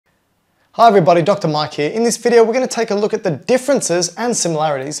Hi everybody, Dr. Mike here. In this video we're going to take a look at the differences and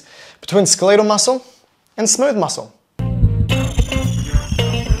similarities between skeletal muscle and smooth muscle.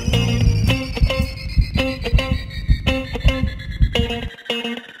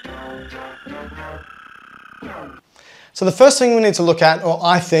 So the first thing we need to look at, or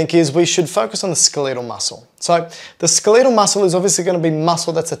I think, is we should focus on the skeletal muscle. So the skeletal muscle is obviously going to be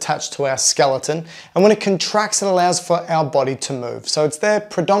muscle that's attached to our skeleton, and when it contracts, it allows for our body to move. So it's there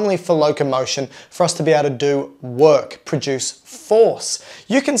predominantly for locomotion, for us to be able to do work, produce force.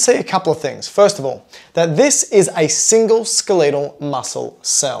 You can see a couple of things. First of all, that this is a single skeletal muscle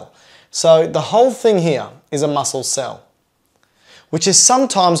cell. So the whole thing here is a muscle cell, which is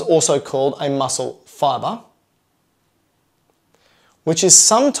sometimes also called a muscle fiber, which is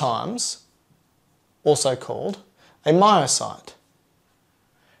sometimes also called a myocyte.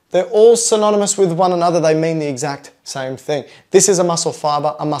 They're all synonymous with one another. They mean the exact same thing. This is a muscle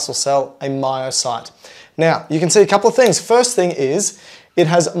fiber, a muscle cell, a myocyte. Now, you can see a couple of things. First thing is it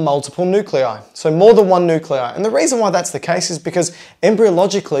has multiple nuclei, so more than one nuclei. And the reason why that's the case is because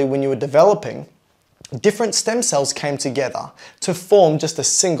embryologically, when you were developing, different stem cells came together to form just a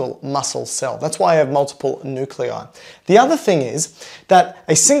single muscle cell. That's why I have multiple nuclei. The other thing is that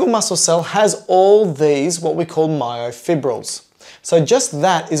a single muscle cell has all these, what we call myofibrils. So just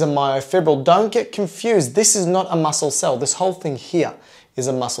that is a myofibril. Don't get confused. This is not a muscle cell. This whole thing here is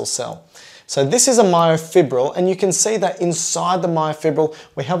a muscle cell. So this is a myofibril, and you can see that inside the myofibril,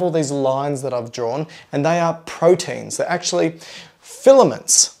 we have all these lines that I've drawn, and they are proteins. They're actually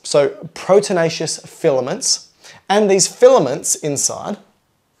filaments, so proteinaceous filaments, and these filaments inside,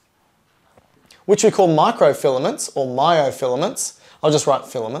 which we call microfilaments or myofilaments, I'll just write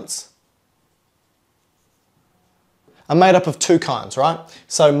filaments, are made up of two kinds, right?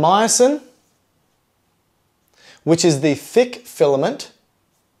 So myosin, which is the thick filament,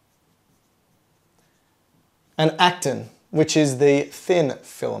 and actin, which is the thin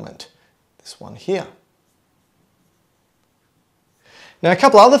filament, this one here. Now, a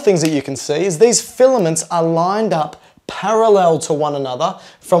couple other things that you can see is these filaments are lined up parallel to one another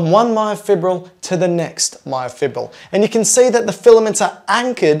from one myofibril to the next myofibril. And you can see that the filaments are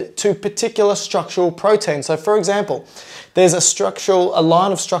anchored to particular structural proteins. So for example, there's a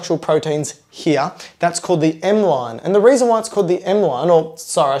line of structural proteins here. That's called the M line. And the reason why it's called the M line, or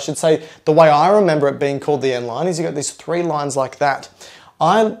sorry, I should say the way I remember it being called the M line, is you've got these three lines like that.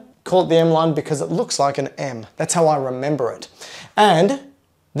 I call it the M line because it looks like an M. That's how I remember it. And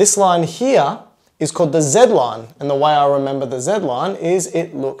this line here is called the Z line, and the way I remember the Z line is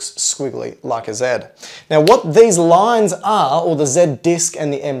it looks squiggly like a Z. Now what these lines are, or the Z disc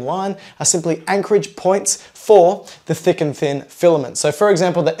and the M line, are simply anchorage points for the thick and thin filaments. So for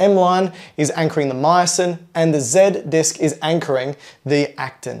example, the M line is anchoring the myosin, and the Z disc is anchoring the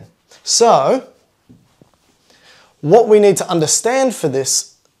actin. So what we need to understand for this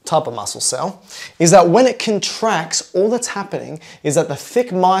type of muscle cell is that when it contracts, all that's happening is that the thick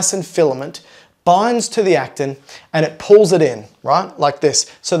myosin filament binds to the actin and it pulls it in, right? Like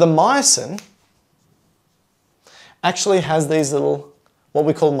this. So the myosin actually has these little, what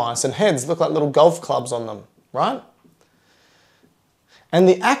we call myosin heads, look like little golf clubs on them, right? And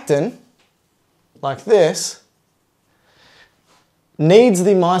the actin, like this, needs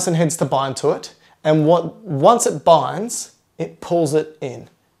the myosin heads to bind to it, and once it binds, it pulls it in.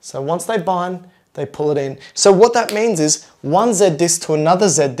 So once they bind, they pull it in. So what that means is one Z disc to another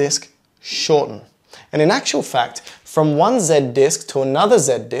Z disc shorten. And in actual fact, from one Z disc to another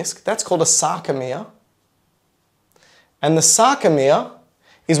Z disc, that's called a sarcomere. And the sarcomere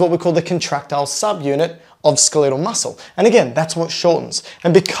is what we call the contractile subunit of skeletal muscle. And again, that's what shortens.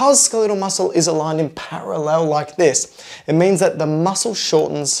 And because skeletal muscle is aligned in parallel like this, it means that the muscle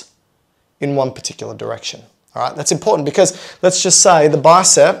shortens in one particular direction. All right, that's important because let's just say the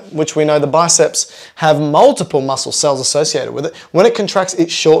bicep, which we know the biceps have multiple muscle cells associated with it. When it contracts, it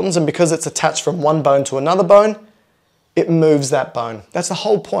shortens, and because it's attached from one bone to another bone, it moves that bone. That's the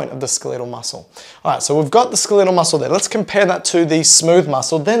whole point of the skeletal muscle. All right, so we've got the skeletal muscle there. Let's compare that to the smooth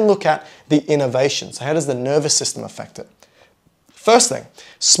muscle, then look at the innervation. So how does the nervous system affect it? First thing,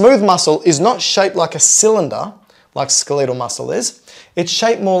 smooth muscle is not shaped like a cylinder like skeletal muscle is. It's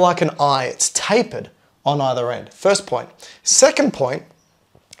shaped more like an eye. It's tapered on either end. First point. Second point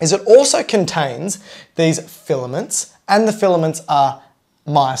is it also contains these filaments, and the filaments are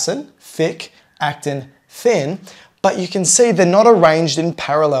myosin, thick, actin, thin, but you can see they're not arranged in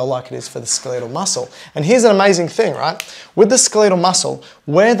parallel like it is for the skeletal muscle. And here's an amazing thing, right? With the skeletal muscle,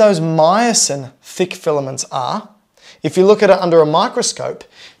 where those myosin thick filaments are, if you look at it under a microscope,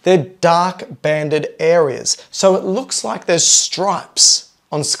 they're dark banded areas. So it looks like there's stripes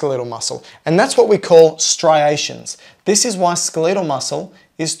on skeletal muscle. And that's what we call striations. This is why skeletal muscle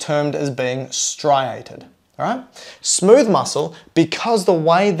is termed as being striated. All right? Smooth muscle, because the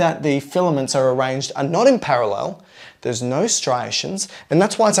way that the filaments are arranged are not in parallel, there's no striations, and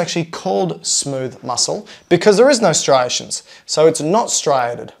that's why it's actually called smooth muscle, because there is no striations. So it's not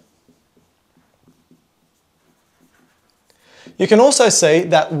striated. You can also see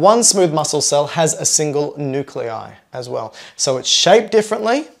that one smooth muscle cell has a single nuclei as well. So it's shaped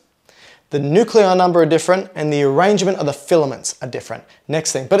differently, the nuclei number are different, and the arrangement of the filaments are different.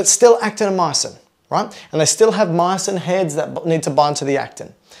 Next thing, but it's still actin and myosin, right? And they still have myosin heads that need to bind to the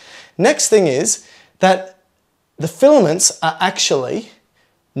actin. Next thing is that the filaments are actually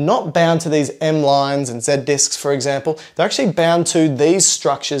not bound to these M lines and Z discs, for example. They're actually bound to these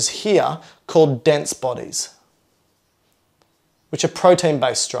structures here called dense bodies, which are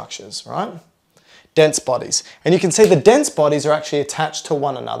protein-based structures, right? Dense bodies. And you can see the dense bodies are actually attached to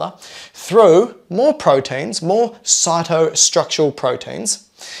one another through more proteins, more cytostructural proteins.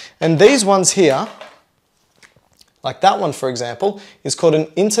 And these ones here, like that one for example, is called an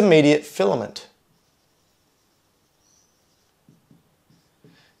intermediate filament.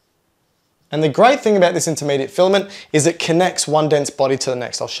 And the great thing about this intermediate filament is it connects one dense body to the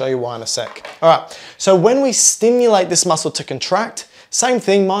next. I'll show you why in a sec. All right, so when we stimulate this muscle to contract, same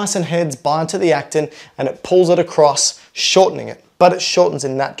thing, myosin heads bind to the actin and it pulls it across, shortening it. But it shortens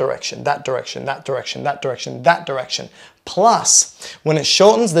in that direction, that direction, that direction, that direction, that direction. Plus, when it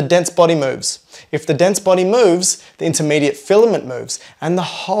shortens, the dense body moves. If the dense body moves, the intermediate filament moves and the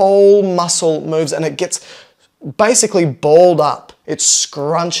whole muscle moves and it gets basically balled up. It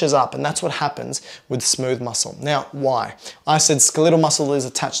scrunches up, and that's what happens with smooth muscle. Now, why? I said skeletal muscle is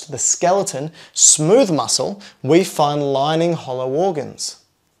attached to the skeleton. Smooth muscle, we find lining hollow organs.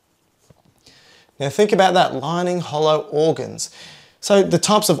 Now think about that, lining hollow organs. So the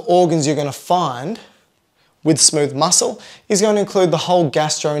types of organs you're going to find with smooth muscle is going to include the whole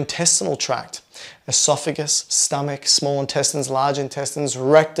gastrointestinal tract. Esophagus, stomach, small intestines, large intestines,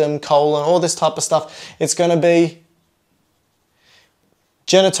 rectum, colon, all this type of stuff. It's going to be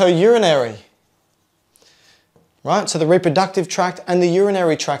genitourinary, right? So the reproductive tract and the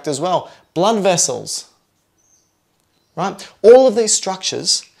urinary tract as well. Blood vessels, right? All of these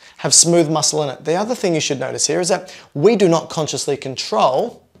structures have smooth muscle in it. The other thing you should notice here is that we do not consciously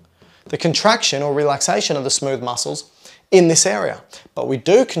control the contraction or relaxation of the smooth muscles in this area, but we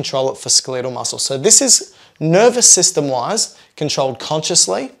do control it for skeletal muscle. So this is nervous system wise controlled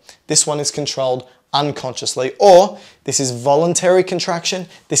consciously, this one is controlled unconsciously, or this is voluntary contraction,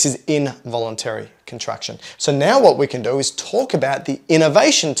 this is involuntary contraction. So now what we can do is talk about the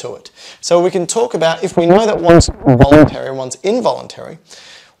innervation to it. So we can talk about, if we know that one's voluntary and one's involuntary,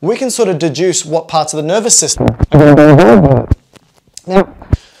 we can sort of deduce what parts of the nervous system are going to be involved with it. Now,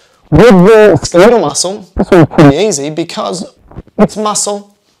 with the skeletal muscle, this one's pretty easy because it's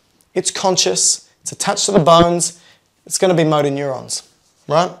muscle, it's conscious, it's attached to the bones, it's going to be motor neurons,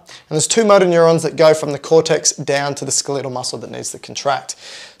 right? And there's two motor neurons that go from the cortex down to the skeletal muscle that needs to contract.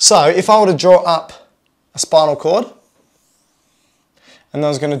 So if I were to draw up a spinal cord, and then I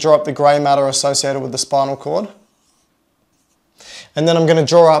was going to draw up the grey matter associated with the spinal cord, and then I'm going to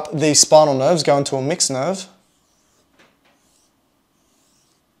draw up the spinal nerves going to a mixed nerve,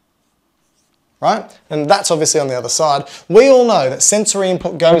 right? And that's obviously on the other side. We all know that sensory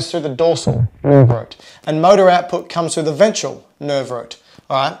input goes through the dorsal nerve root and motor output comes through the ventral nerve root,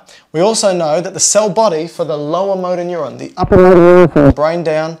 all right? We also know that the cell body for the lower motor neuron, the upper motor neuron from the brain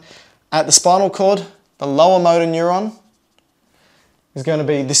down at the spinal cord, the lower motor neuron is going to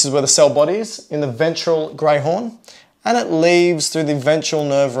be, this is where the cell body is, in the ventral grey horn, and it leaves through the ventral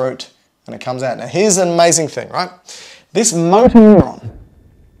nerve root and it comes out. Now here's an amazing thing, right? This motor neuron,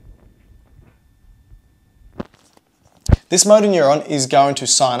 this motor neuron is going to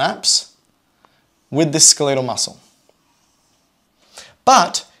synapse with this skeletal muscle.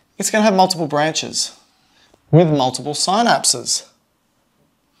 But it's going to have multiple branches with multiple synapses.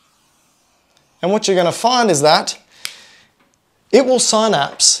 And what you're going to find is that it will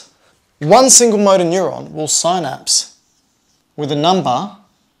synapse, one single motor neuron will synapse with a number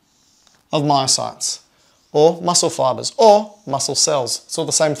of myocytes or muscle fibers or muscle cells. It's all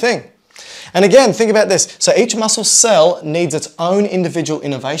the same thing. And again, think about this. So each muscle cell needs its own individual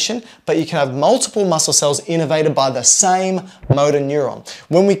innervation, but you can have multiple muscle cells innervated by the same motor neuron.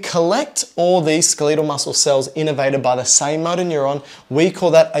 When we collect all these skeletal muscle cells innervated by the same motor neuron, we call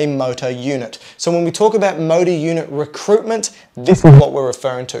that a motor unit. So when we talk about motor unit recruitment, this is what we're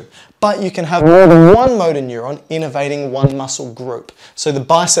referring to. But you can have more than one motor neuron innervating one muscle group. So the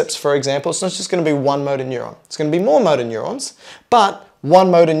biceps, for example, it's not just going to be one motor neuron. It's going to be more motor neurons, but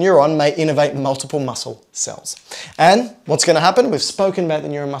one motor neuron may innervate multiple muscle cells. And what's going to happen? We've spoken about the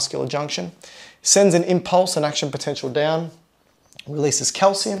neuromuscular junction. Sends an impulse and action potential down, releases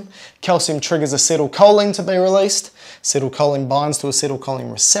calcium. Calcium triggers acetylcholine to be released. Acetylcholine binds to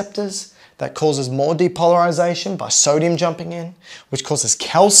acetylcholine receptors. That causes more depolarization by sodium jumping in, which causes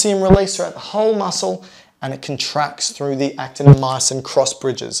calcium release throughout the whole muscle, and it contracts through the actin and myosin cross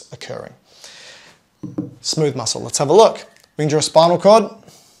bridges occurring. Smooth muscle. Let's have a look. We can draw a spinal cord.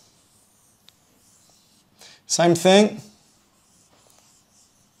 Same thing.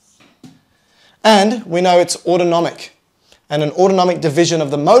 And we know it's autonomic. And an autonomic division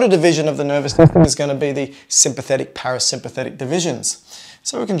of the motor division of the nervous system is going to be the sympathetic, parasympathetic divisions.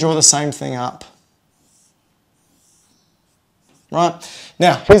 So we can draw the same thing up. Right?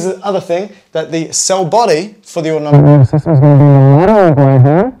 Now, here's the other thing, that the cell body for the autonomic nervous system is going to be in the lateral gray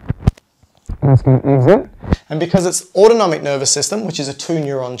here. And it's going to exit. And because it's autonomic nervous system, which is a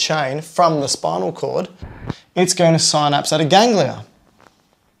 2-neuron chain from the spinal cord, it's going to synapse at a ganglia.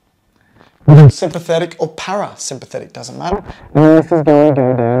 Sympathetic or parasympathetic, doesn't matter. And this is going to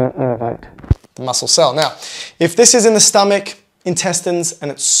go down and innervate the muscle cell. Now, if this is in the stomach, intestines, and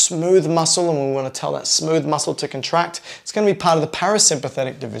it's smooth muscle, and we want to tell that smooth muscle to contract, it's going to be part of the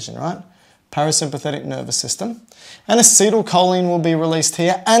parasympathetic division, right? Parasympathetic nervous system. And acetylcholine will be released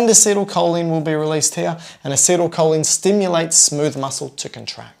here, and acetylcholine will be released here, and acetylcholine stimulates smooth muscle to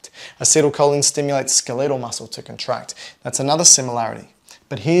contract. Acetylcholine stimulates skeletal muscle to contract. That's another similarity.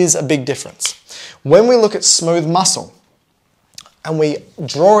 But here's a big difference. When we look at smooth muscle and we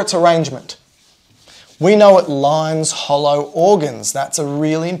draw its arrangement, we know it lines hollow organs. That's a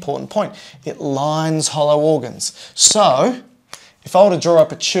really important point. It lines hollow organs. So, if I were to draw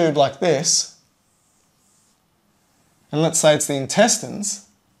up a tube like this, and let's say it's the intestines,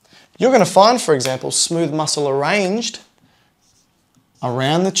 you're going to find, for example, smooth muscle arranged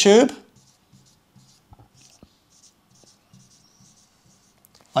around the tube,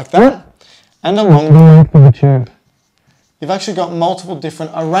 like that, and along the length of the tube. You've actually got multiple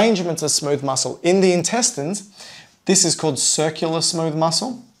different arrangements of smooth muscle. In the intestines, this is called circular smooth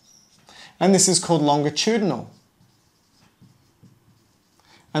muscle, and this is called longitudinal.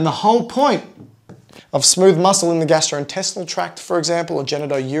 And the whole point of smooth muscle in the gastrointestinal tract, for example, or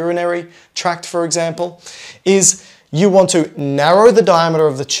genitourinary tract, for example, is you want to narrow the diameter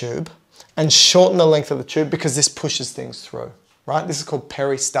of the tube and shorten the length of the tube because this pushes things through. Right? This is called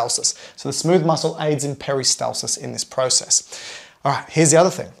peristalsis. So the smooth muscle aids in peristalsis in this process. All right, here's the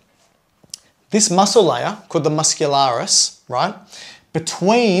other thing. This muscle layer, called the muscularis, right,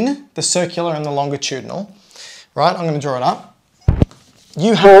 between the circular and the longitudinal, right, I'm going to draw it up.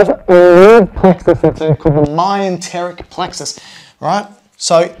 You have a nerve plexus that's called the myenteric plexus, right?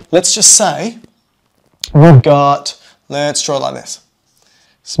 So let's just say we've got, let's draw it like this.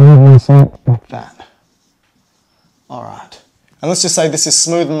 Smooth muscle like that. All right. And let's just say this is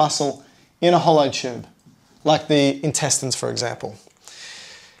smooth muscle in a hollow tube, like the intestines, for example.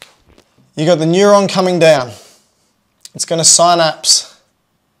 You've got the neuron coming down. It's going to synapse.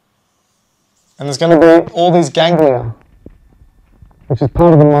 And there's going to be all these ganglia, which is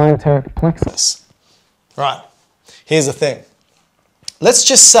part of the myenteric plexus. Right, here's the thing. Let's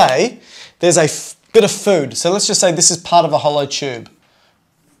just say there's a bit of food. So let's just say this is part of a hollow tube.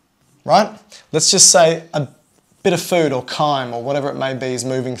 Right? Let's just say a bit of food or chyme or whatever it may be is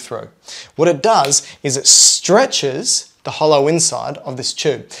moving through. What it does is it stretches the hollow inside of this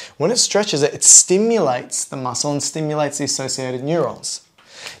tube. When it stretches it, it stimulates the muscle and stimulates the associated neurons.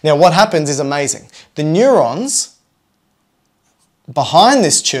 Now what happens is amazing. The neurons behind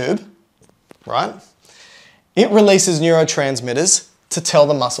this tube, right, it releases neurotransmitters to tell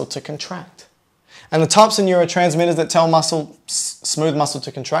the muscle to contract. And the types of neurotransmitters that tell smooth muscle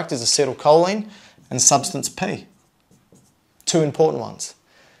to contract is acetylcholine and substance P. Two important ones.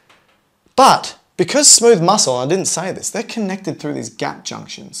 But because smooth muscle, I didn't say this, they're connected through these gap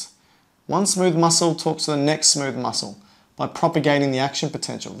junctions. One smooth muscle talks to the next smooth muscle by propagating the action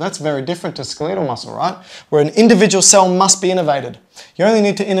potential. That's very different to skeletal muscle, right? Where an individual cell must be innervated. You only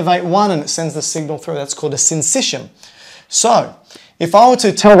need to innervate one and it sends the signal through. That's called a syncytium. So, if I were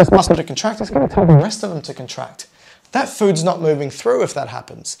to tell this muscle to contract, it's going to tell the rest of them to contract. That food's not moving through if that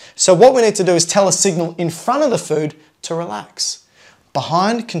happens. So what we need to do is tell a signal in front of the food to relax.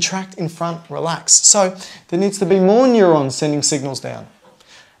 Behind, contract, in front, relax. So there needs to be more neurons sending signals down.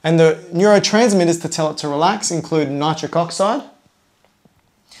 And the neurotransmitters to tell it to relax include nitric oxide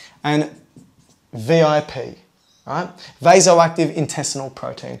and VIP. right? Vasoactive intestinal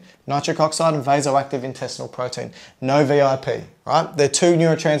protein. Nitric oxide and vasoactive intestinal protein. No VIP, right? They're two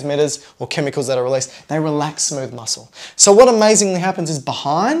neurotransmitters or chemicals that are released. They relax smooth muscle. So what amazingly happens is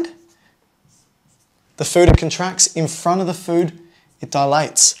behind the food, it contracts. In front of the food, it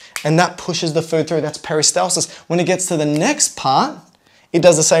dilates. And that pushes the food through. That's peristalsis. When it gets to the next part, it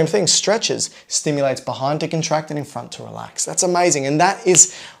does the same thing, stretches, stimulates behind to contract and in front to relax. That's amazing. And that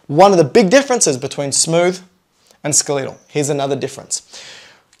is one of the big differences between smooth and skeletal. Here's another difference.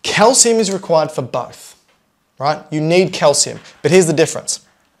 Calcium is required for both, right? You need calcium, but here's the difference.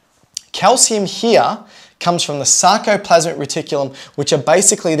 Calcium here comes from the sarcoplasmic reticulum, which are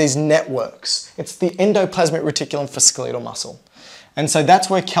basically these networks. It's the endoplasmic reticulum for skeletal muscle. And so that's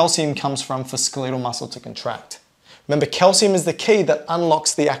where calcium comes from for skeletal muscle to contract. Remember, calcium is the key that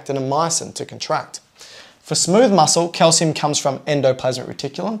unlocks the actin and myosin to contract. For smooth muscle, calcium comes from endoplasmic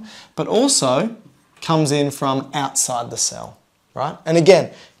reticulum, but also comes in from outside the cell, right? And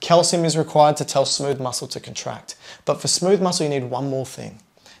again, calcium is required to tell smooth muscle to contract. But for smooth muscle, you need one more thing,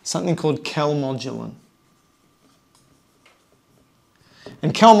 something called calmodulin.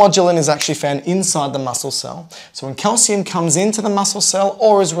 And calmodulin is actually found inside the muscle cell. So when calcium comes into the muscle cell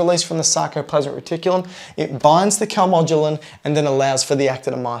or is released from the sarcoplasmic reticulum, it binds the calmodulin and then allows for the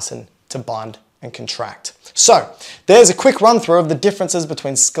actin and myosin to bind and contract. So there's a quick run through of the differences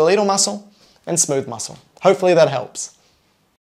between skeletal muscle and smooth muscle. Hopefully that helps.